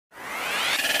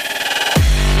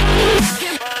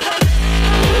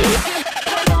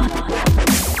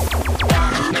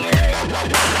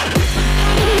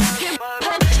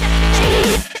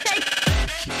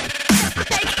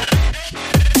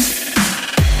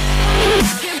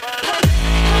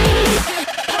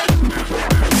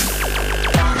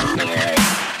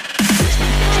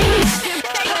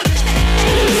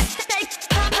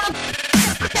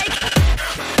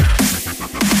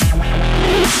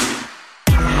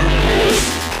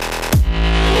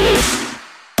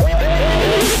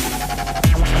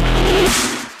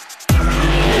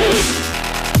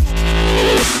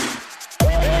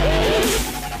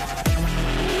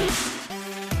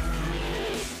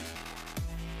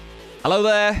Hello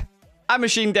there, I'm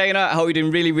Machine Dana. I hope you're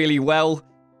doing really well.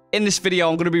 In this video,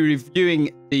 I'm going to be reviewing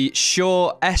the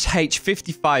Shure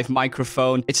SH55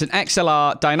 microphone. It's an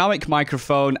XLR dynamic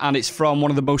microphone, and it's from one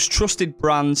of the most trusted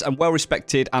brands and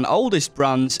well-respected and oldest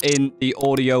brands in the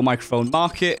audio microphone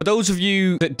market. For those of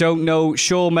you that don't know,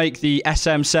 Shure make the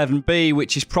SM7B,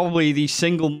 which is probably the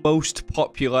single most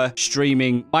popular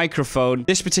streaming microphone.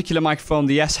 This particular microphone,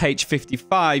 the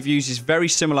SH55, uses very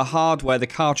similar hardware. The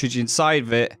cartridge inside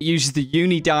of it uses the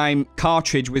Unidyme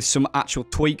cartridge with some actual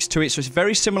tweaks to it, so it's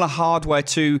very similar hardware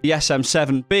to the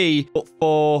SM7B, but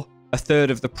for a third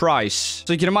of the price.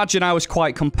 So you can imagine I was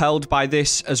quite compelled by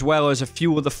this, as well as a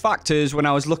few other factors, when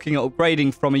I was looking at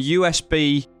upgrading from a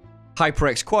USB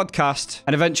HyperX Quadcast,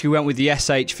 and eventually went with the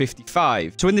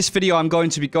SH55. So in this video, I'm going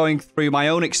to be going through my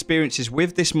own experiences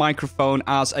with this microphone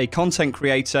as a content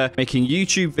creator, making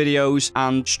YouTube videos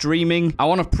and streaming. I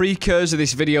want to precursor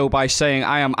this video by saying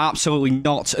I am absolutely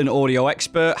not an audio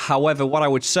expert. However, what I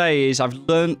would say is I've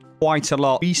learned quite a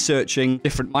lot researching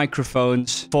different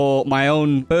microphones for my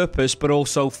own purpose, but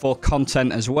also for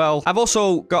content as well. I've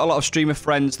also got a lot of streamer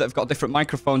friends that have got different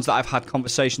microphones that I've had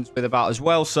conversations with about as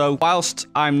well. So whilst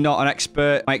I'm not an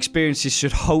expert, my experiences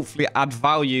should hopefully add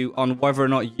value on whether or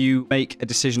not you make a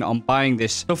decision on buying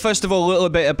this. So first of all, a little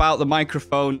bit about the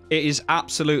microphone. It is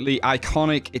absolutely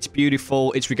iconic. It's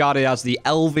beautiful. It's regarded as the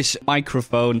Elvis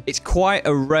microphone. It's quite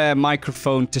a rare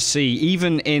microphone to see,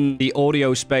 even in the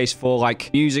audio space for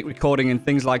like music recording and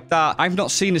things like that. I've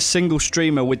not seen a single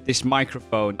streamer with this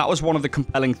microphone. That was one of the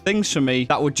compelling things for me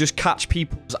that would just catch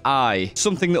people's eye.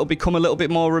 Something that will become a little bit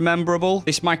more rememberable.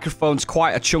 This microphone's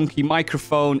quite a chunky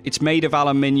microphone. It's made of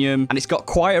aluminium, and it's got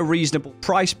quite a reasonable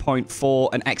price point for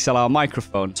an XLR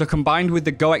microphone. So combined with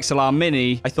the GoXLR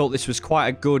Mini, I thought this was quite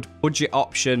a good budget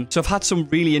option. So I've had some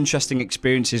really interesting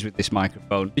experiences with this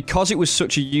microphone. Because it was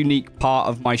such a unique part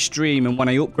of my stream, and when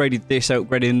I upgraded this, I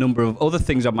upgraded a number of other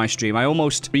things on my stream. I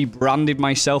almost rebranded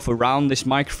myself around this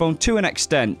microphone to an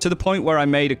extent, to the point where I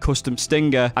made a custom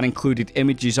stinger and included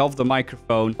images of the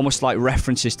microphone, almost like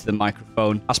references to the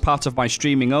microphone, as part of my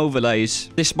streaming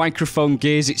overlays. This microphone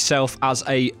gears itself as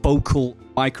a vocal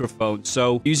microphone,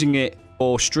 so using it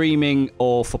for streaming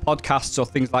or for podcasts or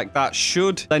things like that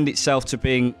should lend itself to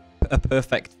being a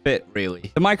perfect fit,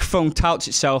 really. The microphone touts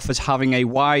itself as having a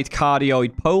wide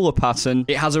cardioid polar pattern.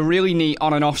 It has a really neat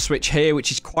on and off switch here,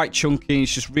 which is quite chunky.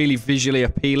 It's just really visually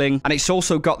appealing. And it's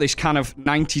also got this kind of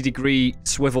 90-degree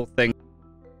swivel thing.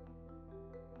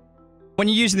 When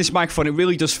you're using this microphone, it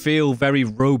really does feel very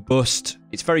robust.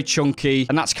 It's very chunky,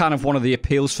 and that's kind of one of the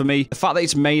appeals for me. The fact that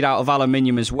it's made out of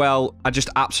aluminium as well, I just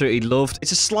absolutely loved.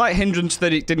 It's a slight hindrance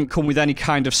that it didn't come with any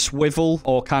kind of swivel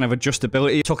or kind of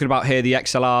adjustability. Talking about here the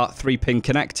XLR 3-pin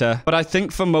connector, but I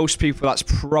think for most people that's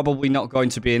probably not going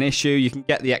to be an issue. You can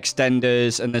get the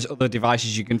extenders, and there's other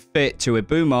devices you can fit to a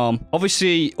boom arm.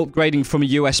 Obviously, upgrading from a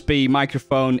USB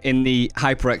microphone in the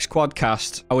HyperX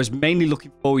Quadcast, I was mainly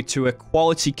looking forward to a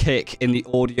quality kick in the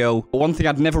audio. But one thing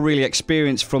I'd never really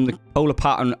experienced from the polar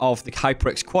pattern of the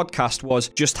HyperX Quadcast was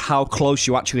just how close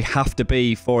you actually have to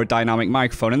be for a dynamic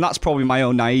microphone, and that's probably my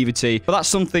own naivety, but that's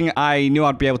something I knew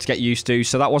I'd be able to get used to,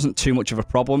 so that wasn't too much of a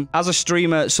problem. As a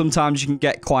streamer, sometimes you can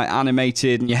get quite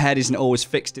animated and your head isn't always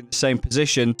fixed in the same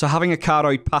position, so having a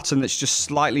cardioid pattern that's just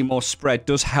slightly more spread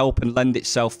does help and lend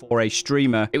itself for a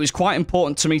streamer. It was quite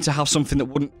important to me to have something that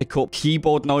wouldn't pick up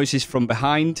keyboard noises from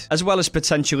behind, as well as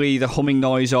potentially the humming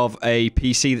noise of a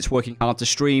PC that's working hard to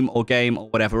stream or game or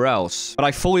whatever else. But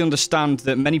I fully understand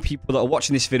that many people that are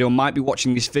watching this video might be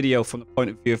watching this video from the point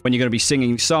of view of when you're going to be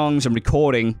singing songs and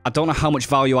recording. I don't know how much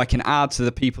value I can add to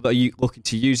the people that are looking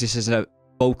to use this as a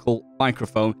vocal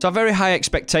microphone. So I have very high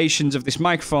expectations of this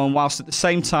microphone, whilst at the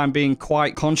same time being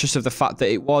quite conscious of the fact that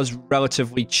it was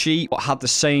relatively cheap, but had the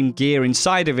same gear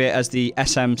inside of it as the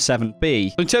SM7B.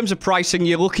 So in terms of pricing,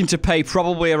 you're looking to pay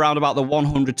probably around about the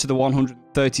 $100 to the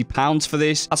 £130 for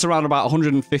this. That's around about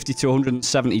 $150 to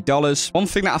 $170. One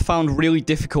thing that I found really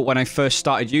difficult when I first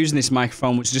started using this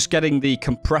microphone was just getting the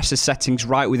compressor settings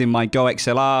right within my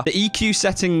GoXLR. The EQ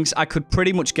settings I could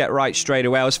pretty much get right straight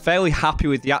away. I was fairly happy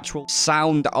with the actual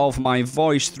sound of my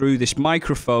voice through this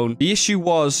microphone. The issue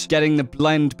was getting the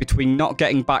blend between not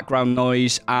getting background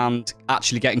noise and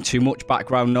actually getting too much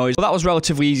background noise. But that was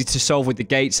relatively easy to solve with the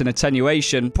gates and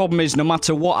attenuation. Problem is, no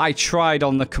matter what I tried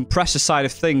on the compressor side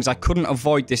of things, I couldn't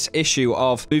avoid this issue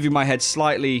of moving my head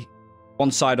slightly one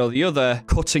side or the other,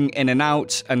 cutting in and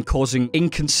out and causing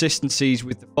inconsistencies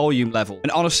with the volume level.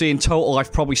 And honestly, in total,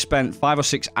 I've probably spent 5 or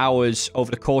 6 hours over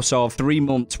the course of 3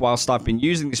 months whilst I've been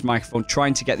using this microphone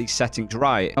trying to get these settings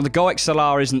right. Now, the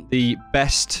GoXLR isn't the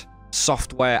best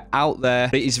software out there.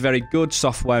 It is very good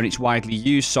software and it's widely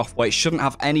used software. It shouldn't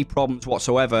have any problems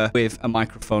whatsoever with a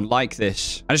microphone like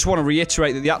this. I just want to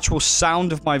reiterate that the actual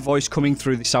sound of my voice coming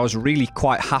through this I was really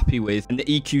quite happy with, and the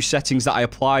EQ settings that I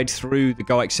applied through the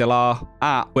GoXLR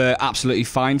app were absolutely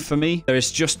fine for me. There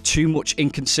is just too much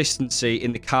inconsistency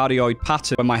in the cardioid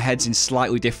pattern when my head's in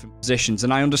slightly different positions,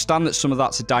 and I understand that some of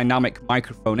that's a dynamic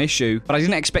microphone issue, but I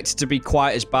didn't expect it to be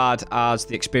quite as bad as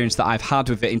the experience that I've had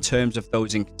with it in terms of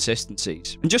those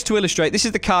inconsistencies. And just to illustrate, this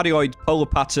is the cardioid polar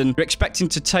pattern. You're expecting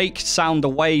to take sound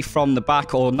away from the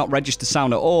back or not register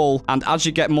sound at all, and as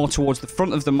you get more towards the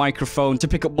front of the microphone to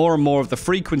pick up more and more of the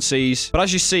frequencies. But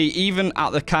as you see, even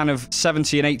at the kind of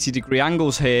 70 and 80 degree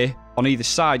angles here on either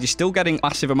side, you're still getting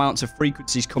massive amounts of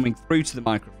frequencies coming through to the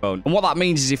microphone. And what that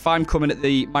means is if I'm coming at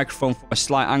the microphone from a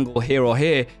slight angle here or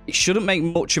here, it shouldn't make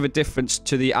much of a difference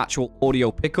to the actual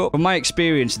audio pickup. From my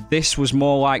experience, this was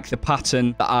more like the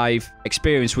pattern that I've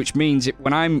experienced, which means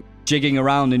when I'm jigging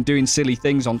around and doing silly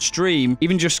things on stream,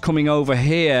 even just coming over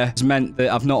here has meant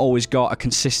that I've not always got a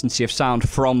consistency of sound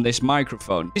from this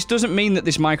microphone. This doesn't mean that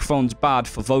this microphone's bad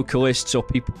for vocalists or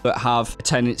people that have a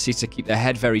tendency to keep their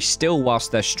head very still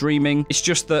whilst they're streaming. It's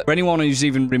just that for anyone who's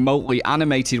even remotely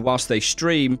animated whilst they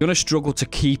stream, you're going to struggle to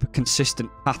keep a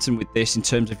consistent pattern with this in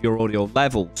terms of your audio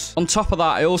levels. On top of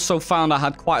that, I also found I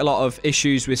had quite a lot of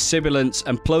issues with sibilants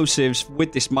and plosives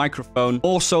with this microphone,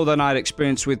 more so than I'd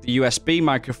experienced with the USB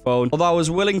microphone. Although I was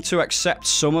willing to accept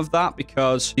some of that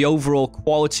because the overall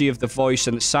quality of the voice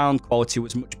and the sound quality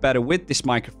was much better with this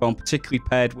microphone, particularly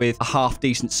paired with a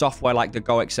half-decent software like the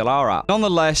GoXLR app.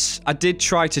 Nonetheless, I did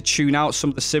try to tune out some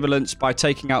of the sibilants by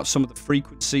taking out some of the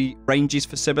frequency ranges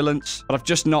for sibilants, but I've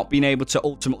just not been able to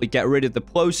ultimately get rid of the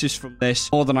plosives from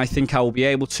this more than I think I will be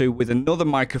able to with another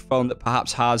microphone that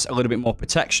perhaps has a little bit more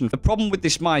protection. The problem with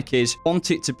this mic is I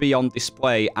want it to be on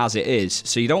display as it is,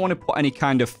 so you don't want to put any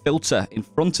kind of filter in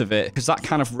front of it because that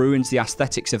kind of ruins the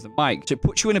aesthetics of the mic. So it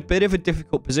puts you in a bit of a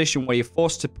difficult position where you're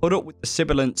forced to put up with the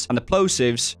sibilants and the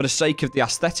plosives for the sake of the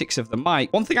aesthetics of the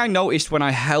mic. One thing I noticed when I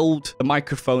held the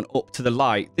microphone up to the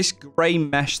light, this grey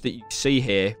mesh that you see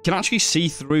here, you can actually see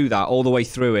through that all the way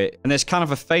through it. And there's kind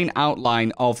of a faint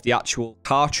outline of the actual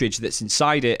cartridge that's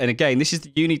inside it. And again, this is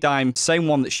the Unidyme, same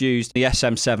one that's used, the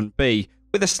SM7B.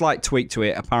 With a slight tweak to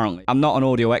it, apparently. I'm not an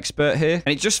audio expert here,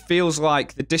 and it just feels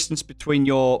like the distance between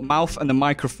your mouth and the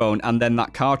microphone and then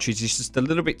that cartridge is just a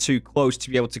little bit too close to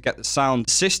be able to get the sound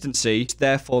consistency, which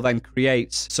therefore then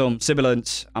creates some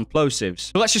sibilants and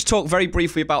plosives. So let's just talk very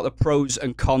briefly about the pros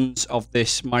and cons of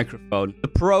this microphone. The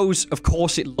pros, of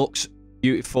course, it looks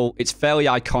beautiful. It's fairly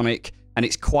iconic. And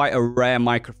it's quite a rare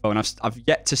microphone. I've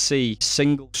yet to see a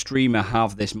single streamer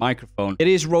have this microphone. It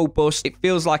is robust. It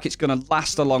feels like it's going to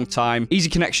last a long time. Easy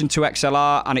connection to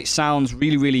XLR, and it sounds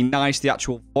really, really nice. The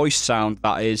actual voice sound,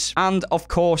 that is. And, of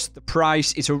course, the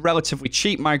price is a relatively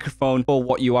cheap microphone for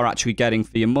what you are actually getting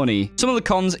for your money. Some of the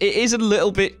cons, it is a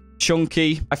little bit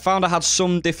chunky. I found I had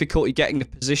some difficulty getting the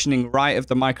positioning right of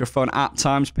the microphone at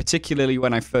times, particularly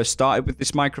when I first started with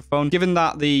this microphone. Given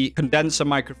that the condenser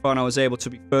microphone I was able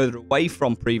to be further away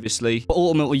from previously, but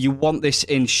ultimately you want this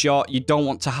in shot. You don't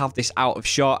want to have this out of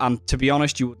shot, and to be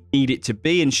honest, you would need it to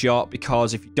be in shot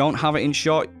because if you don't have it in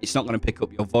shot, it's not going to pick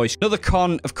up your voice. Another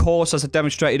con, of course, as I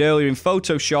demonstrated earlier in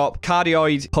Photoshop,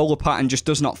 cardioid polar pattern just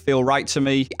does not feel right to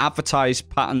me. The advertised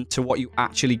pattern to what you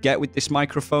actually get with this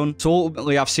microphone. So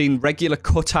ultimately, I've seen regular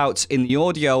cutouts in the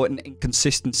audio and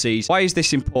inconsistencies. Why is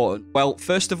this important? Well,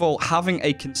 first of all, having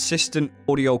a consistent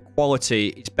audio quality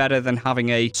is better than having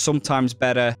a sometimes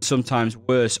better, sometimes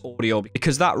worse audio,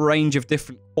 because that range of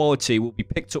different quality will be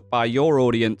picked up by your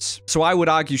audience. So I would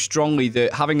argue strongly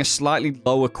that having a slightly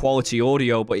lower quality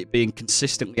audio, but it being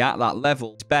consistently at that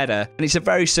level is better. And it's a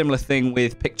very similar thing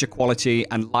with picture quality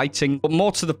and lighting. But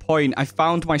more to the point, I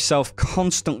found myself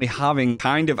constantly having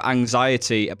kind of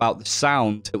anxiety about the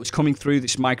sound that was coming through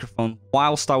this microphone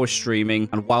whilst I was streaming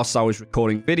and whilst I was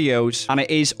recording videos. And it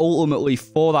is ultimately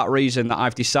for that reason that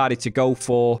I've decided to go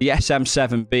for the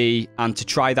SM7B and to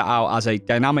try that out as a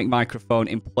dynamic microphone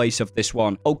in place of this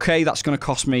one. Okay, that's going to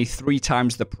cost me 3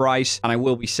 times the price, and I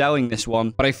will be selling this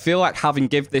one, but I feel like having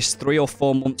given this 3 or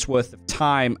 4 months worth of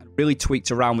time and really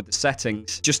tweaked around with the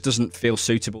settings just doesn't feel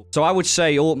suitable. So I would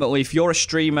say ultimately, if you're a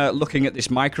streamer looking at this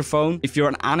microphone, if you're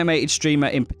an animated streamer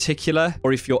in particular,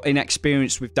 or if you're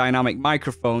inexperienced with dynamic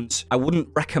microphones, I wouldn't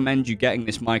recommend you getting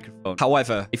this microphone.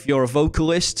 However, if you're a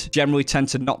vocalist, generally tend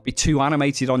to not be too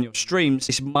animated on your streams,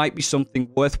 this might be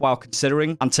something worthwhile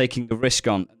considering and taking the risk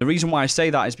on. The reason why I say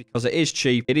that is because it is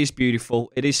cheap, it is beautiful,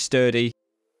 it is sturdy,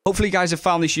 Hopefully you guys have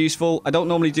found this useful. I don't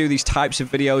normally do these types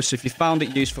of videos, so if you found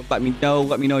it useful, let me know.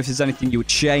 Let me know if there's anything you would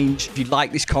change. If you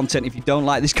like this content, if you don't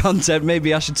like this content,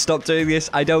 maybe I should stop doing this.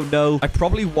 I don't know. I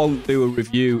probably won't do a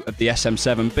review of the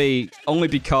SM7B, only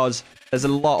because there's a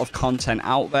lot of content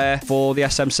out there for the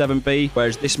SM7B,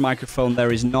 whereas this microphone,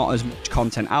 there is not as much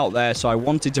content out there. So I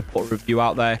wanted to put a review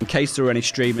out there in case there are any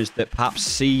streamers that perhaps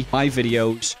see my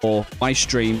videos or my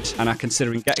streams and are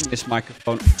considering getting this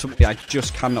microphone. Ultimately, I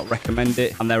just cannot recommend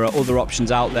it. And there are other options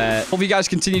out there. Hope you guys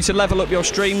continue to level up your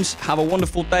streams. Have a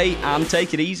wonderful day and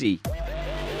take it easy.